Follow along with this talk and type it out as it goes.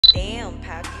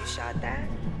shot that?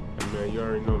 Hey man, you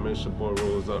already know, man. It's your boy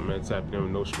Rolls Up, man. Tapping in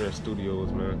with No Stress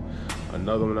Studios, man.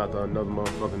 Another one after another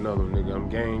motherfucker, another one, nigga. I'm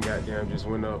gang, goddamn, just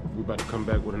went up. We about to come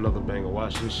back with another banger.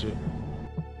 Watch this shit.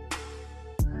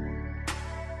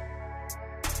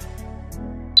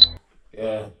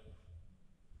 Yeah.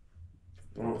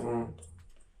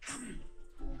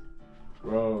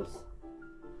 Rose,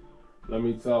 let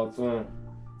me talk to him.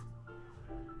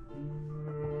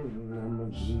 I'm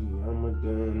a G, I'm a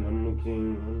Don, I'm a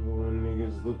king. I'm the one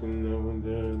niggas looking at when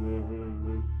they're.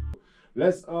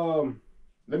 Let's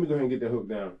let me go ahead and get that hook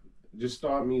down. Just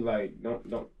start me like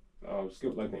don't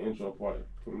skip like the intro part.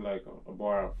 Put me like a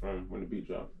bar out from when the beat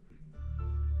drops.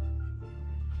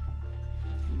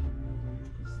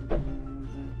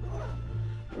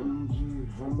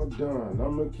 I'm a Don,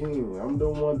 I'm a king. I'm the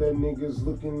one that niggas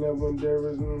looking at when there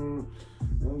is.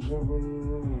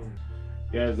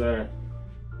 Yes, sir.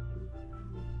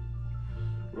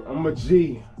 I'm a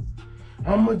G.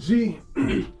 I'm a G.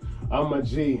 I'm a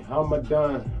G. I'm a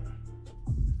Don.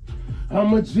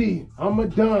 I'm a G. I'm a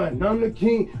Don. I'm the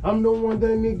king. I'm the one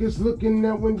that niggas looking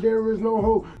at when there is no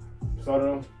hope. Start it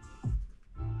on.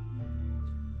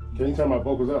 Can you turn my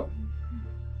vocals up?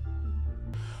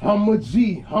 I'm a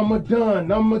G, I'm a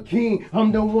Don, I'm a king.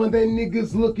 I'm the one that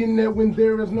niggas looking at when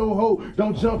there is no hope.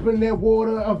 Don't jump in that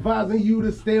water, advising you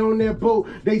to stay on that boat.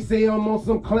 They say I'm on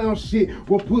some clown shit.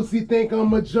 Well, pussy think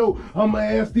I'm a joke. I'm a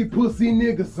nasty pussy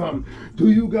nigga something.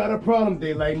 Do you got a problem?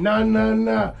 They like, nah, nah,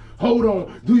 nah. Hold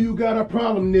on, do you got a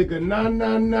problem, nigga? Nah,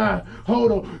 nah, nah.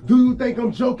 Hold on, do you think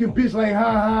I'm joking, bitch? Like,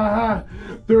 ha, ha, ha.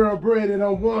 Thoroughbred and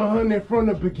I'm 100 from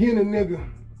the beginning, nigga.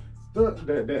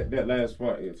 That last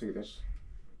part, yeah, take that shit.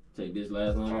 Take this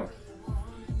last line.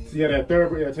 So yeah, that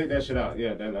third, yeah, take that shit out.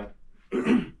 Yeah, that line.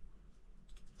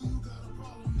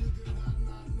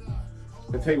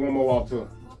 And take one more off too.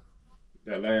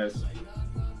 That last.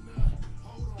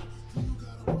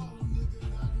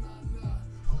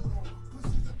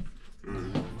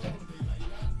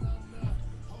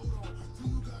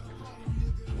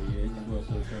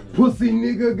 Pussy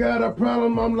nigga got a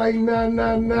problem, I'm like nah,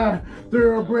 nah, nah.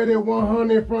 Thoroughbred at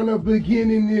 100 from the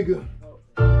beginning, nigga.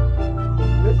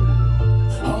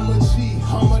 I'm a G,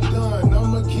 I'm a Don,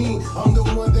 I'm a king. I'm the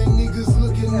one that niggas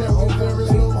looking at when there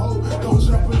is no hope. Don't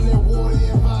jump in that water,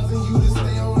 advising you to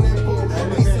stay on that boat.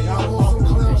 They say I want some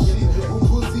clown shit. Well,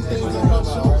 pussy think I'm a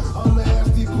joke. I'm a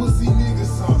nasty pussy nigga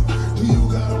something. Do you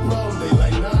got a problem? They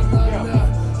like nah, nah, nah.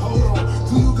 Hold on,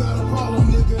 do you got a problem,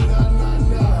 nigga? Nah, nah,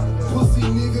 nah. Pussy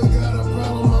nigga got a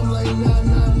problem. I'm like nah,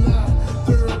 nah, nah.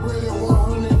 Thoroughbred at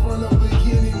 100 from the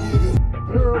beginning, nigga.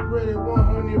 Thoroughbred at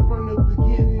 100 from the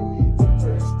beginning, nigga.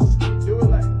 Do it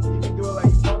like you can do it like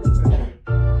you talking to me.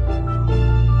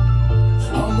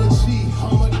 I'm a G,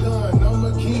 I'm a Don, I'm a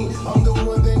king. I'm the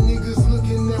one that niggas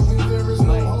looking at when there is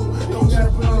no hope. Don't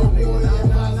jump in that water,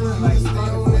 advising you to stay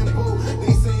on that boat.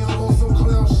 They say I'm on some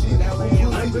clown shit. Pussy think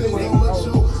I'm a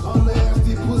joke. I'm a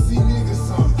nasty pussy nigga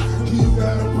something. Do you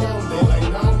got a problem? They like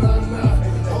nah, nah, nah.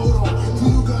 Hold on, do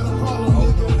you got a problem,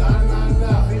 nigga? Nah, nah,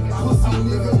 nah. Pussy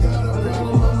nigga got a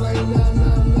problem. I'm like nah,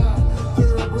 nah, nah.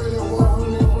 Thoroughbred at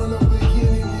 100 from the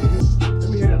beginning, nigga. Let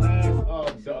me hear the last,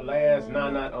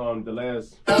 the last.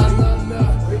 Nah, nah,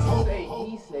 nah.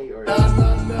 He say or Nah,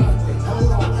 nah, nah.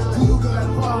 Hold on, do you got a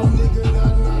problem, nigga?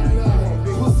 Nah, nah,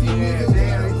 nah. Pussy nigga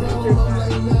got a problem. I'm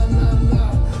like nah, nah,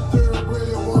 nah. Thoroughbred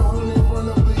at 100 from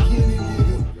the beginning,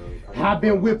 nigga. I've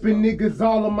been whipping niggas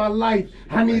all of my life.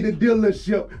 I need a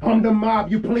dealership. I'm the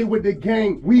mob, you play with the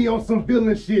gang. We on some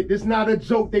villain shit. It's not a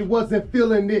joke, they wasn't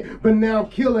feeling it. But now I'm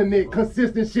killing it.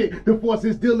 Consistent shit, the force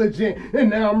is diligent. And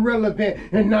now I'm relevant.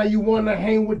 And now you wanna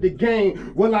hang with the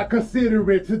gang. Well, I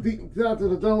consider it. To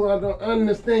the door, I don't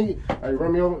understand you. Hey,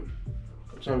 run me over.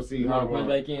 I'm trying to see how punch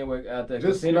back in work out there.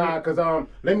 just nah, cause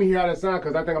let me hear how that sound,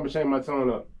 cause I think I'm gonna change my tone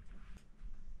up.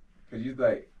 Cause you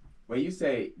like, when you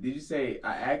say, did you say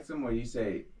I asked him or you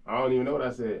say? I don't even know what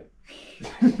I said.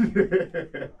 You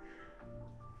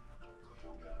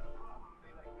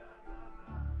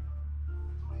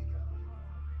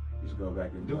should go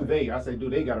back and Do they? I say, do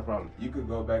they got a problem? You could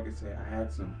go back and say I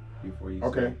asked him before you.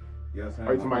 Okay. Say, you know what I'm saying?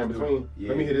 Are you talking about in between? Yeah.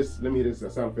 Let me hear this. Let me hear this.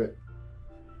 That sound fit.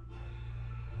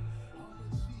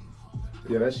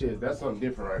 Yeah, that shit. That's something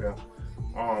different right there.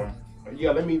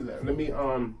 Yeah. Let me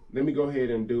go ahead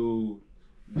and do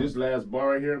this last bar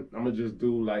right here. I'm gonna just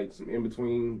do like some in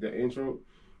between the intro,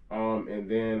 and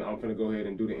then I'm gonna go ahead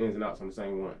and do the ins and outs on the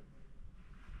same one.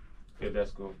 If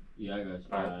that's cool. Yeah, I got you.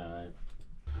 All right. All right.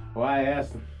 Well, I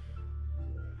asked him.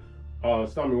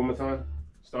 Start me one more time.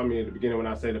 Start me at the beginning when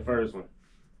I say the first one.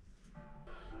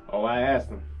 Oh, I asked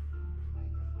him.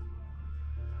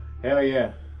 Hell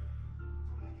yeah.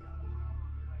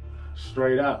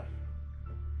 Straight up.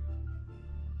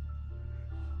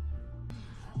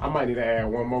 I might need to add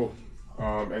one more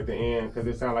at the end because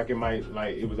it sounded like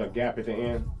it was a gap at the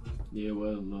end. Yeah, it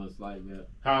was a little slight gap.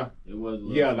 Huh? It was a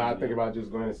little Yeah, slight I gap. think about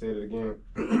just going and say it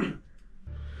again.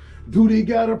 Duty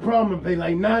got a problem, they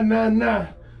like nah, nah, nah.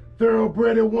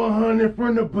 Thoroughbred at 100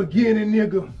 from the beginning,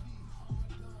 nigga.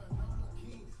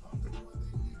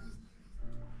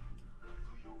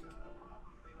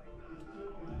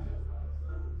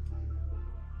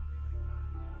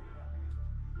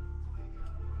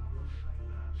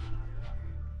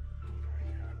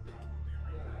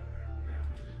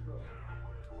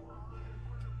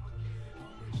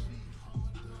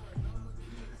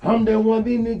 I'm the one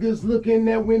these niggas looking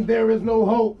at when there is no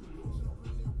hope.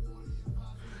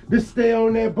 To stay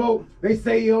on that boat, they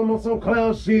say you almost some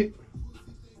clown shit.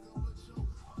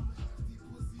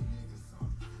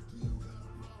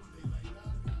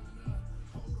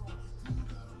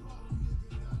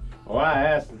 Oh, I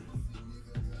asked him.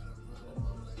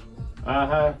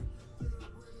 Uh-huh.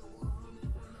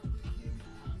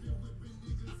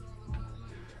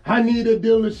 I need a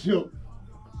dealership.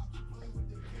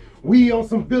 We on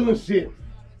some feeling shit.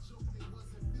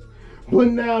 But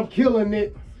now I'm killing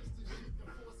it.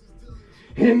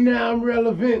 And now I'm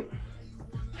relevant.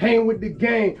 Hang with the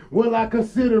game. Will I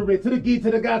consider it? To the geek,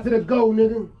 to the guy, to the go,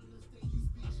 nigga.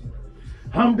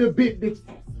 I'm the bit that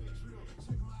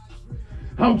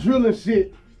I'm drilling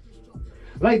shit.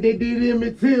 Like they did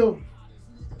Emmett Till.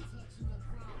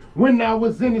 When I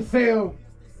was in the cell.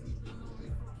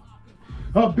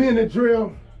 I've been a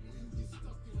drill.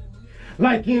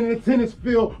 Like in the tennis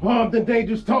field, armed and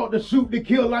dangerous, taught to shoot to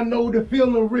kill. I know the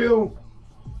feeling real.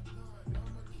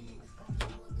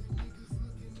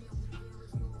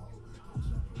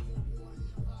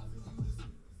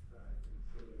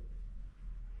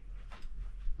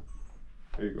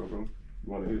 There you go, bro.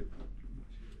 You want to hit it?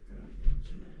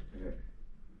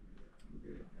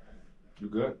 You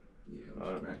good? Yeah,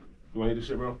 All right. You want to hit this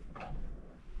shit, bro?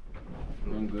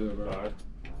 I'm good, bro. All right.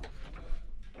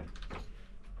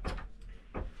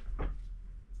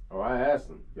 Oh, I asked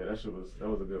him. Yeah, that was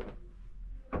a good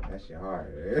one. that shit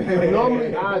hard.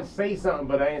 Normally I'd say something,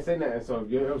 but I ain't say nothing, so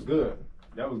yeah, it was good.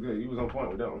 That was good. You was on point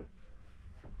with that one.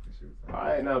 All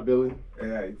right now, Billy.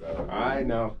 Yeah, he's all All right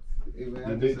now. Hey, man,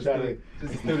 You I'm did just try a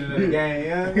to- student of the game, you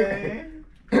know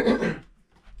what I mean?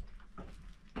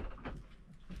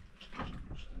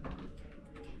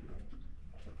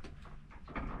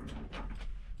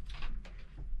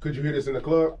 Could you hear this in the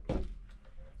club? Talking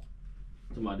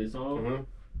about this song? Mm-hmm.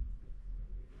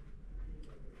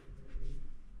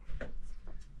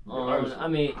 I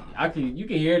mean, you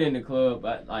can hear it in the club,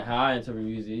 but like how I interpret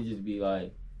music, it just be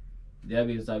like that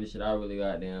be the type of shit I really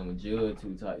got down with Jud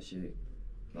to type shit.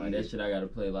 Like that shit I gotta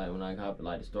play like when I hop it,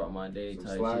 like to start my day Some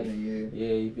type sliding, shit. yeah.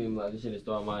 Yeah, you feel me? Like the shit to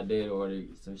start my day, or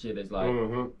some shit that's like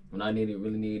when I really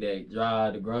need that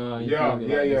drive, the grind. You Yeah, feel me?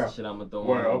 yeah, Like, yeah. That's the shit I'ma throw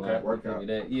Word, on. okay. Like, Workout. you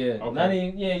feel me? That, yeah. Okay. Not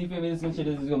even, yeah, you feel me? Some shit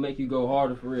that's just gonna make you go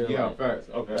harder for real. Yeah, like, facts.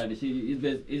 Okay. like the shit,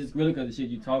 it's really cause the shit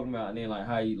you talking about, and then like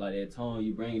how you like that tone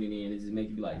you bringing it in, it just make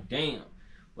you be like, damn.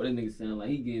 What that nigga sound like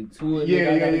he getting to it. Yeah,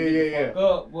 nigga, I gotta yeah, get yeah, the yeah. fuck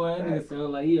up, boy. That nigga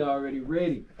sound like he already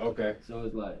ready. Okay. So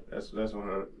it's like, That's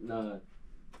 100. nah.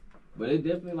 But it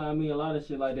definitely like, I mean, a lot of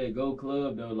shit like that go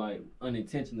club though, like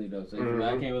unintentionally though. So it's,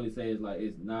 I can't really say it's like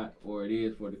it's not or it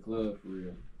is for the club for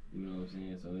real. You know what I'm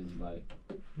saying? So it's just like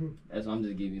that's what I'm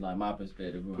just giving you like my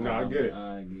perspective. Bro. No, I get it.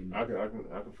 I get it.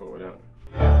 I can forward that.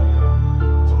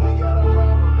 Tootie got a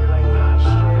problem, they like nah,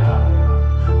 straight up.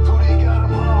 Tootie got a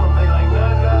problem, they like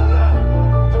nah, nah,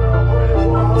 nah. Thoroughbred at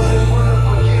 100 from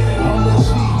the beginning. I'm a G,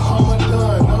 I'm a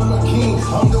Don, I'm a king.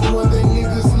 I'm the one that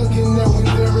niggas looking at when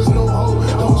there is no hope.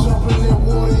 Don't jump in that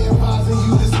water, advising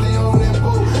you to stay on that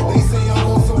boat. They say I'm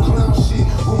on some clown shit.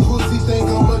 When pussy think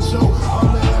I'm a joke,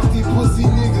 I'ma ask these pussy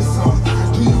niggas something.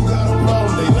 Do you got a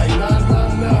problem? They like nah,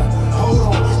 nah, nah.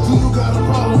 Hold on, do you got a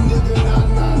problem, nigga? Nah,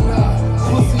 nah,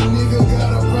 nah. Pussy nigga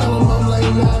got a problem, I'm like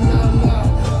nah, nah,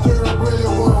 nah. Thoroughbred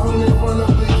at 100 from the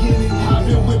beginning. I've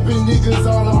been whipping niggas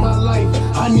all of my life.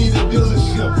 I need a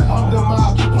dealership. I'm the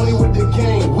mob, you play with the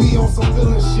game. We on some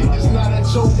feeling shit. It's not a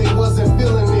joke, they wasn't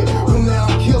feeling it. But now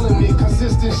I'm killing it.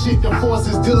 Consistent shit, the force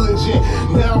is diligent.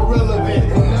 Now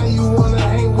relevant. And now you wanna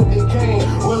hang with the game.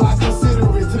 Well, I consider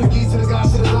it. To the geek, to the guy,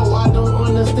 to the go. I don't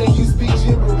understand, you speak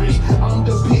gibberish. I'm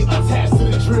the bit attached to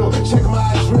the drill. Check my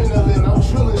adrenaline. I'm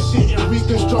drilling shit and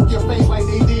reconstruct your face like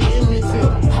they did Emmett Till.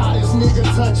 Hottest nigga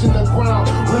touching the ground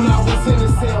when I was in the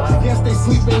cell. Yes, they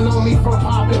sleeping on me from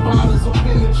popping bottles of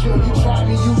Benadryl. You try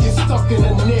me, you get stuck in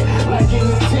the net like in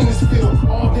a tennis field.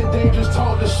 All the dangerous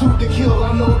taught to shoot to kill.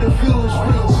 I know the feeling's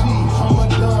real. G, I'm a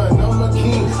Don, I'm a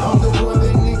king. I'm the one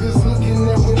that niggas look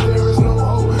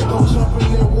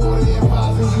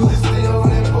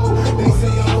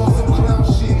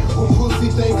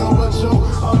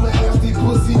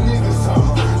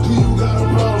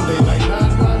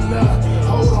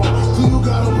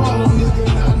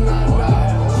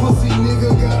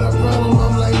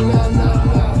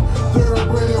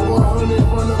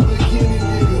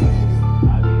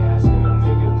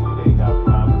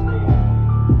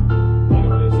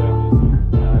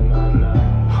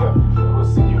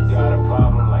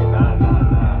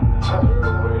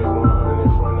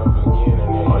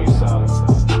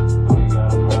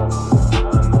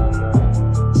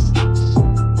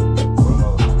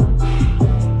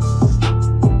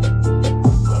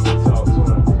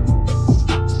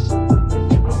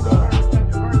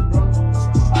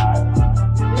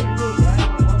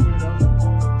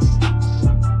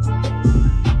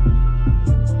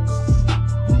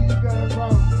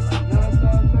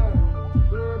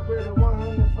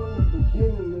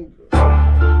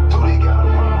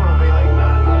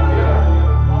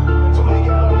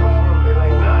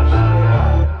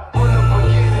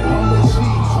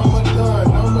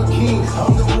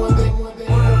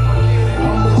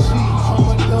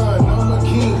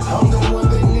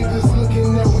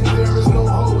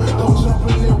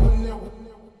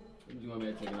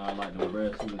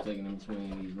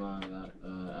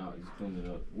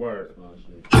Word. Oh,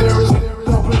 shit. There is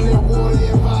dumping that water,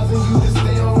 advising you to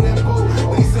stay on that boat.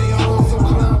 They say I'm on some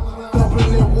clown.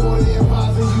 Dumping that water,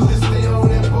 advising you to stay on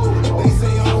that boat. They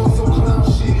say I'm on some clown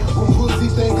shit. When pussy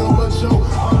think I'm a joke,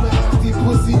 I'm a nasty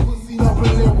pussy.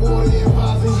 Dumping that water,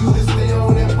 advising you to stay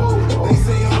on that boat. They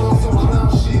say I'm on some clown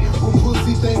shit. When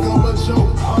pussy think I'm a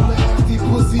joke, I'm a nasty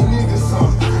pussy nigga.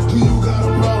 Do you got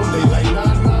a problem? They like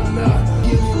nah.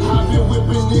 I've been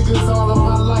whipping niggas all of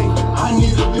my life. I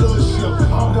need a dealership.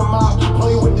 I'm the mob,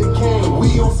 play with the game.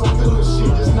 We on some feeling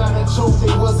shit. It's not a joke,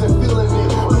 they wasn't feeling it.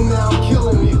 But now I'm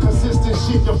killing it. Consistent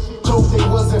shit, the joke, they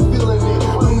wasn't feeling it.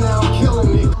 But now I'm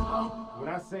killing it. When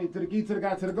I say to the key, to the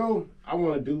guy, to the goal, I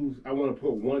want to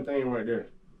put one thing right there.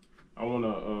 I want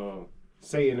to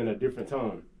say it in a different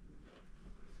tone.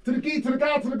 To the key, to the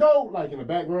guy, to the goal, like in the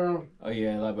background. Oh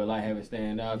yeah, like but like have it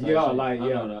stand out. type Yeah, shit. like, I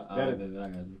yeah. know that. That- I got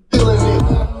you. Feeling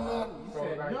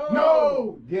it.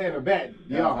 No! Yeah, in the back. That's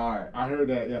Yeah, hard. I heard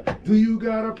that. Yeah. Do you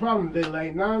got a problem? They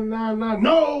like, nah.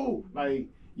 No! Like,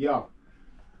 yeah,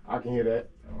 I can hear that.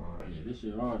 Yeah, this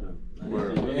shit hard though. Like,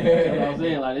 Word. this shit really, that's what I'm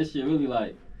saying. Like this shit really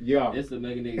like Yeah. this to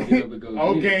make a nigga get up and go.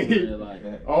 Okay. get it, for real,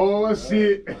 like, Oh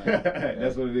shit. Like,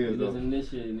 That's what it you is though. listen to this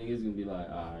shit, niggas gonna be like,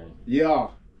 alright, Yeah.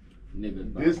 niggas.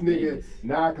 about This nigga, business.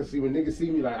 now I can see when niggas see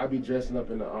me, like I be dressing up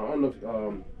in the, I don't know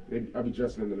if, I be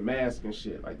dressing in the mask and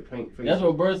shit, like the paint face. That's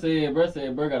what Bert said. Bert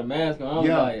said Bert got a mask on.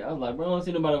 I was like, bro, I don't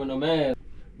see nobody with no mask.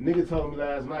 Nigga told me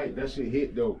last night that shit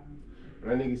hit though.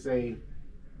 And that nigga say,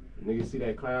 niggas see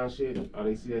that clown shit, or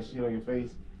they see that shit on your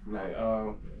face, like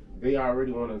they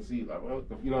already want to see like, well,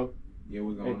 you know. Yeah,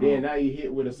 we're going And then now you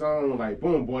hit with a song like,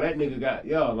 boom, boy, that nigga got,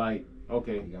 yeah, like,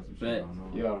 okay, You got some shit going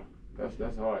on. yeah,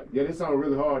 that's hard. Yeah, this song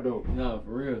really hard though. No,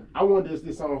 for real. I wonder if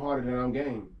this song harder than I'm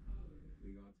Game.